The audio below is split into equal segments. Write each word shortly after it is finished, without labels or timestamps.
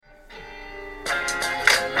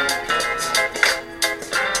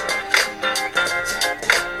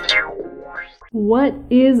What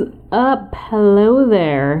is up? Hello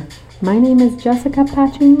there. My name is Jessica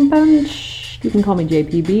Patching Bunch. You can call me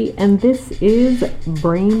JPB, and this is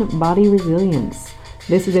Brain Body Resilience.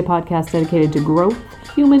 This is a podcast dedicated to growth,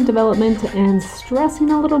 human development, and stressing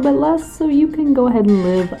a little bit less so you can go ahead and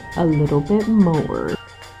live a little bit more.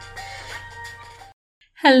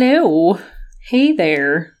 Hello. Hey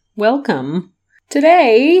there. Welcome.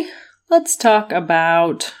 Today, let's talk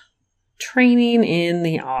about training in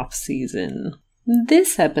the off-season.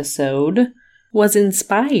 This episode was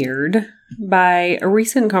inspired by a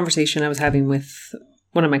recent conversation I was having with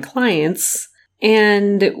one of my clients,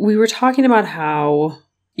 and we were talking about how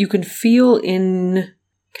you can feel in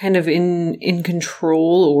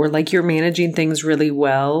control, or like you're managing things really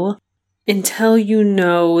well until you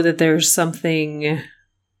know that there's something,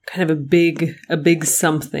 kind of a big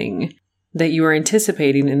something that you are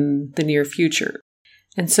anticipating in the near future.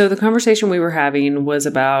 And so the conversation we were having was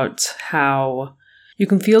about how you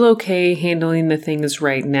can feel okay handling the things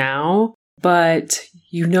right now, but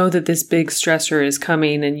you know that this big stressor is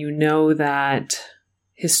coming, and you know that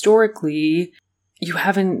historically you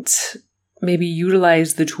haven't maybe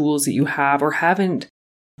utilized the tools that you have, or haven't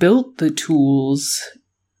built the tools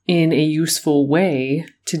in a useful way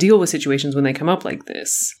to deal with situations when they come up like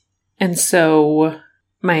this. And so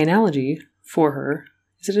my analogy for her,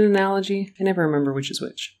 is it an analogy? I never remember which is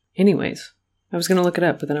which. Anyways, I was going to look it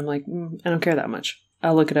up, but then I'm like, I don't care that much.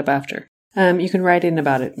 I'll look it up after. You can write in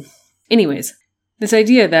about it. Anyways, this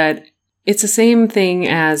idea that it's the same thing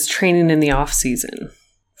as training in the off season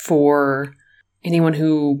for anyone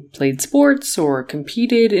who played sports or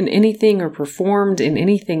competed in anything or performed in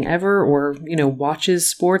anything ever, or, watches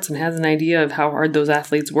sports and has an idea of how hard those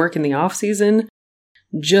athletes work in the off season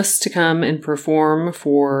just to come and perform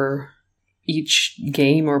for each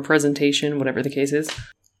game or presentation, whatever the case is.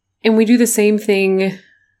 And we do the same thing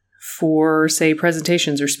for, say,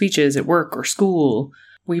 presentations or speeches at work or school.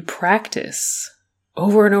 We practice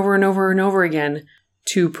over and over and over and over again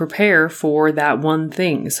to prepare for that one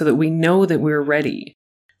thing, so that we know that we're ready,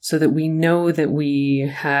 so that we know that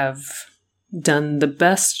we have done the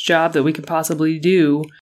best job that we could possibly do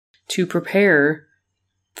to prepare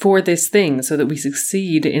for this thing, so that we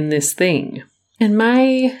succeed in this thing. And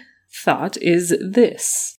my thought is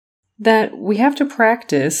this, that we have to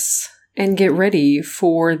practice and get ready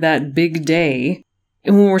for that big day.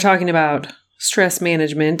 And when we're talking about stress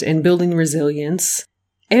management and building resilience,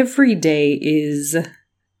 every day is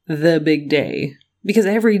the big day, because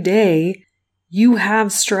every day you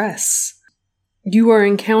have stress. You are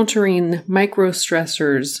encountering micro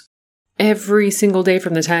stressors every single day,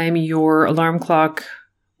 from the time your alarm clock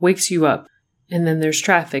wakes you up. And then there's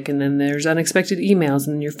traffic, and then there's unexpected emails,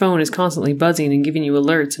 and your phone is constantly buzzing and giving you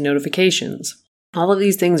alerts and notifications. All of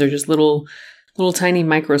these things are just little tiny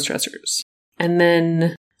micro stressors. And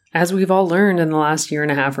then, as we've all learned in the last year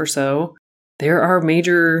and a half or so, there are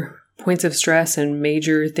major points of stress and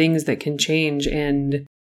major things that can change and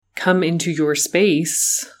come into your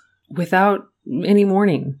space without any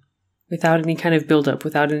warning, without any kind of buildup,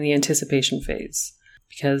 without any anticipation phase,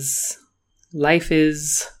 because life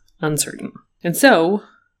is uncertain. And so,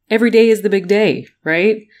 every day is the big day,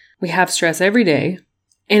 right? We have stress every day.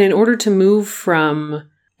 And in order to move from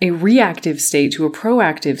a reactive state to a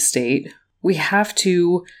proactive state, we have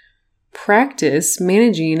to practice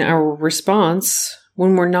managing our response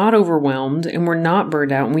when we're not overwhelmed and we're not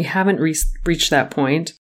burned out and we haven't reached that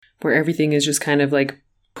point where everything is just kind of like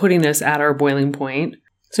putting us at our boiling point.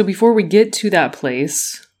 So before we get to that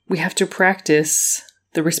place, we have to practice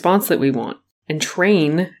the response that we want and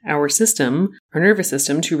train our nervous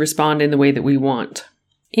system, to respond in the way that we want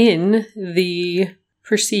in the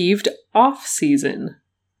perceived off season.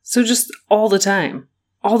 So just all the time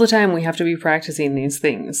we have to be practicing these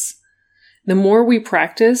things. The more we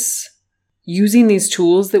practice using these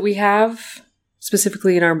tools that we have,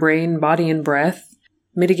 specifically in our brain, body, and breath,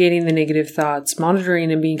 mitigating the negative thoughts, monitoring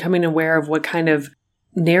and becoming aware of what kind of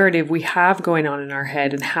narrative we have going on in our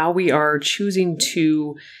head and how we are choosing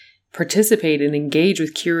to participate and engage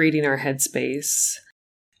with curating our headspace,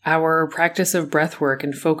 our practice of breath work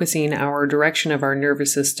and focusing our direction of our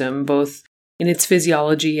nervous system, both in its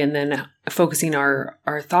physiology and then focusing our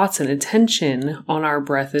thoughts and attention on our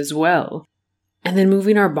breath as well. And then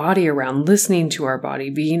moving our body around, listening to our body,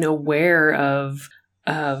 being aware of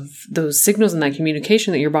those signals and that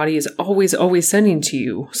communication that your body is always sending to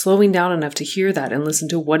you, slowing down enough to hear that and listen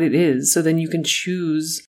to what it is, so then you can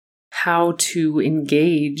choose how to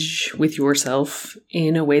engage with yourself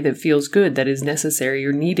in a way that feels good, that is necessary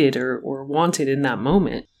or needed or wanted in that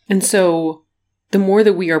moment. And so the more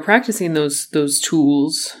that we are practicing those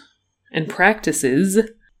tools and practices,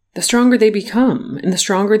 the stronger they become, and the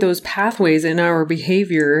stronger those pathways in our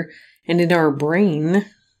behavior and in our brain,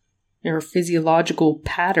 our physiological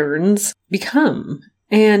patterns become.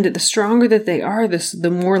 And the stronger that they are,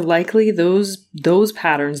 the more likely those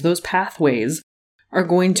patterns, those pathways are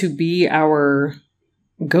going to be our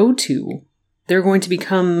go-to. They're going to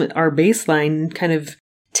become our baseline kind of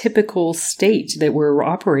typical state that we're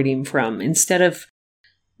operating from, instead of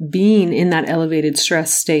being in that elevated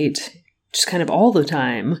stress state just kind of all the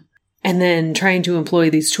time, and then trying to employ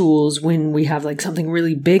these tools when we have like something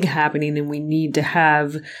really big happening and we need to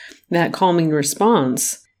have that calming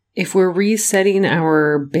response. If we're resetting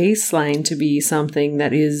our baseline to be something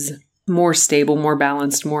that is more stable, more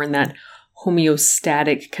balanced, more in that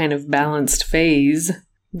homeostatic kind of balanced phase,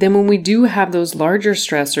 then when we do have those larger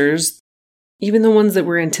stressors, even the ones that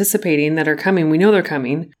we're anticipating that are coming, we know they're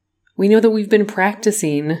coming. We know that we've been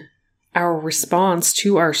practicing our response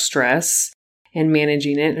to our stress and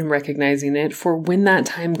managing it and recognizing it for when that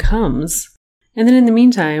time comes. And then in the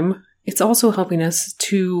meantime, it's also helping us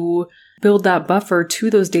to build that buffer to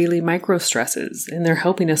those daily micro stresses. And they're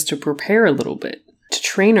helping us to prepare a little bit, to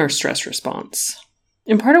train our stress response.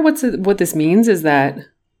 And part of what this means is that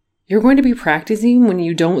you're going to be practicing when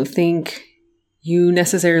you don't think you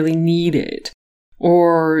necessarily need it,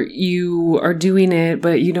 or you are doing it,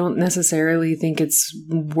 but you don't necessarily think it's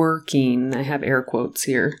working. I have air quotes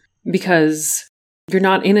here, because you're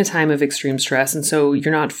not in a time of extreme stress, and so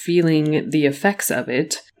you're not feeling the effects of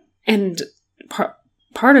it. And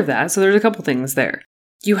part of that, so there's a couple things there.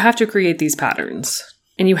 You have to create these patterns,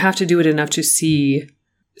 and you have to do it enough to see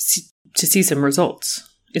some results.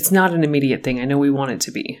 It's not an immediate thing. I know we want it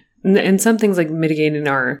to be. And some things like mitigating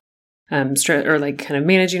our stress, or like kind of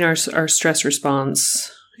managing our stress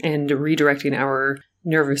response and redirecting our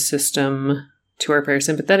nervous system to our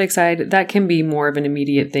parasympathetic side, that can be more of an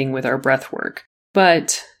immediate thing with our breath work.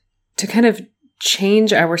 But to kind of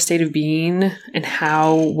change our state of being and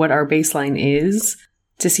what our baseline is,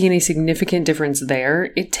 to see any significant difference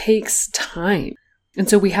there, it takes time. And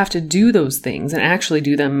so we have to do those things and actually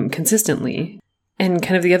do them consistently. And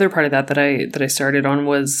kind of the other part of that I started on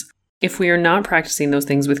was, if we are not practicing those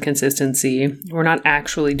things with consistency, we're not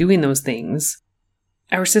actually doing those things,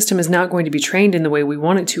 our system is not going to be trained in the way we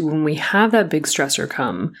want it to when we have that big stressor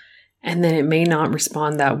come, and then it may not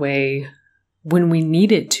respond that way when we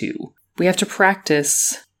need it to. We have to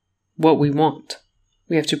practice what we want.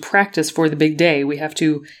 We have to practice for the big day. We have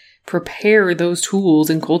to prepare those tools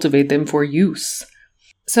and cultivate them for use.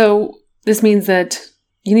 So this means that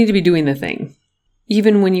you need to be doing the thing,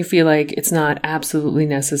 even when you feel like it's not absolutely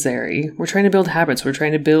necessary. We're trying to build habits. We're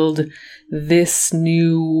trying to build this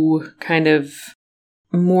new kind of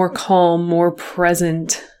more calm, more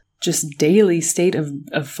present, just daily state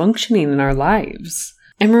of functioning in our lives.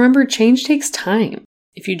 And remember, change takes time.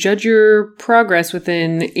 If you judge your progress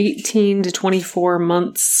within 18 to 24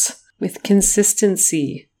 months with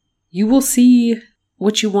consistency, you will see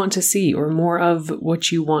what you want to see, or more of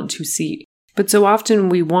what you want to see. But so often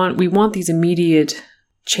we want these immediate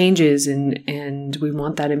changes, and we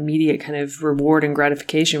want that immediate kind of reward and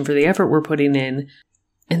gratification for the effort we're putting in.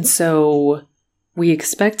 And so we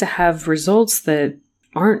expect to have results that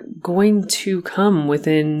aren't going to come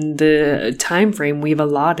within the time frame we've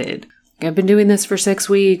allotted. I've been doing this for 6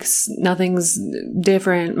 weeks. Nothing's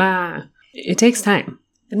different. It takes time.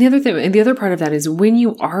 And the other part of that is, when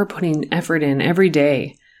you are putting effort in every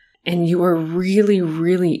day and you are really,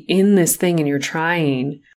 really in this thing and you're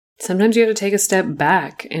trying, sometimes you have to take a step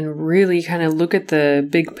back and really kind of look at the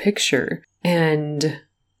big picture. And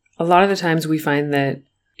a lot of the times we find that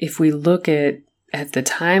if we look at the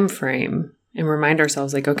time frame and remind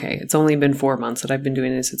ourselves like, okay, it's only been 4 months that I've been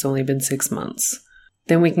doing this. It's only been 6 months.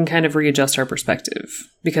 Then we can kind of readjust our perspective,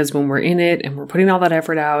 because when we're in it and we're putting all that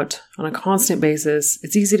effort out on a constant basis,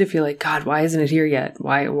 it's easy to feel like, God, why isn't it here yet?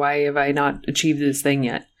 Why have I not achieved this thing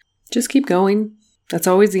yet? Just keep going. That's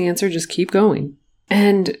always the answer. Just keep going.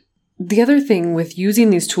 And the other thing with using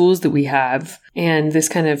these tools that we have and this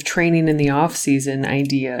kind of training in the off season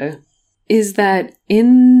idea is that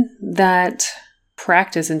in that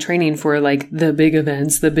practice and training for like the big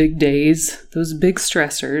events, the big days, those big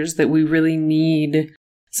stressors that we really need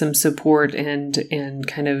some support and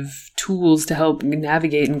kind of tools to help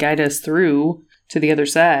navigate and guide us through to the other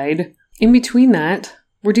side. In between that,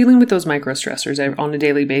 we're dealing with those micro stressors on a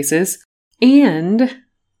daily basis. And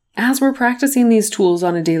as we're practicing these tools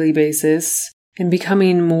on a daily basis and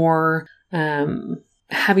becoming more,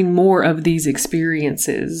 having more of these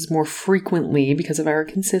experiences more frequently because of our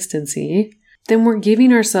consistency, then we're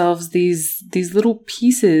giving ourselves these little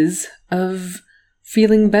pieces of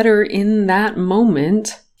feeling better in that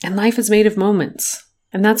moment. And life is made of moments.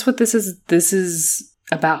 And that's what this is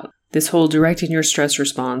about. This whole directing your stress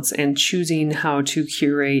response and choosing how to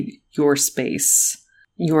curate your space,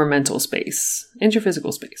 your mental space, and your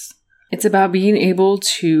physical space. It's about being able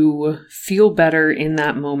to feel better in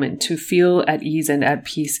that moment, to feel at ease and at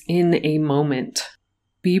peace in a moment.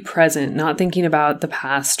 Be present, not thinking about the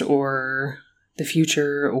past or the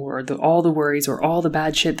future or all the worries or all the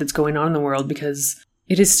bad shit that's going on in the world, because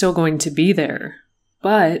it is still going to be there.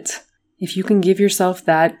 But if you can give yourself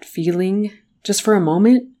that feeling just for a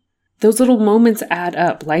moment, those little moments add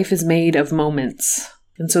up. Life is made of moments.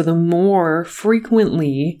 And so the more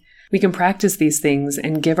frequently we can practice these things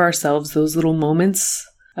and give ourselves those little moments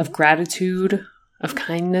of gratitude, of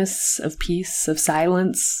kindness, of peace, of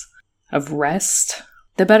silence, of rest,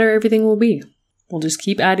 the better everything will be. We'll just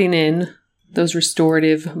keep adding in those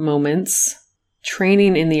restorative moments,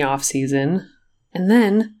 training in the off season, and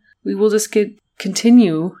then we will just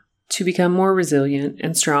continue to become more resilient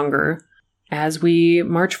and stronger as we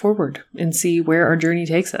march forward and see where our journey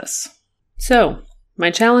takes us. So,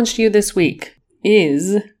 my challenge to you this week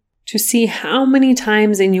is to see how many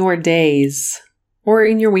times in your days, or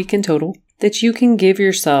in your week in total, that you can give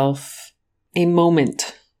yourself a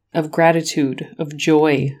moment of gratitude, of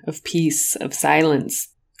joy, of peace, of silence,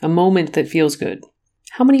 a moment that feels good.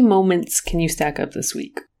 How many moments can you stack up this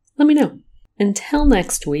week? Let me know. Until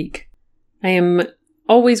next week, I am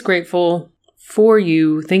always grateful for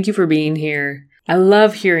you. Thank you for being here. I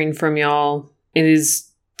love hearing from y'all. It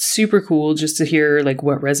is super cool just to hear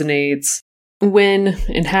what resonates, when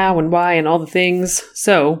and how and why and all the things.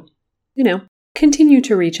 So, continue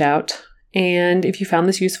to reach out. And if you found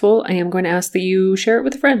this useful, I am going to ask that you share it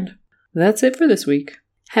with a friend. That's it for this week.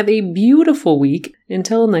 Have a beautiful week.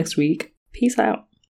 Until next week, peace out.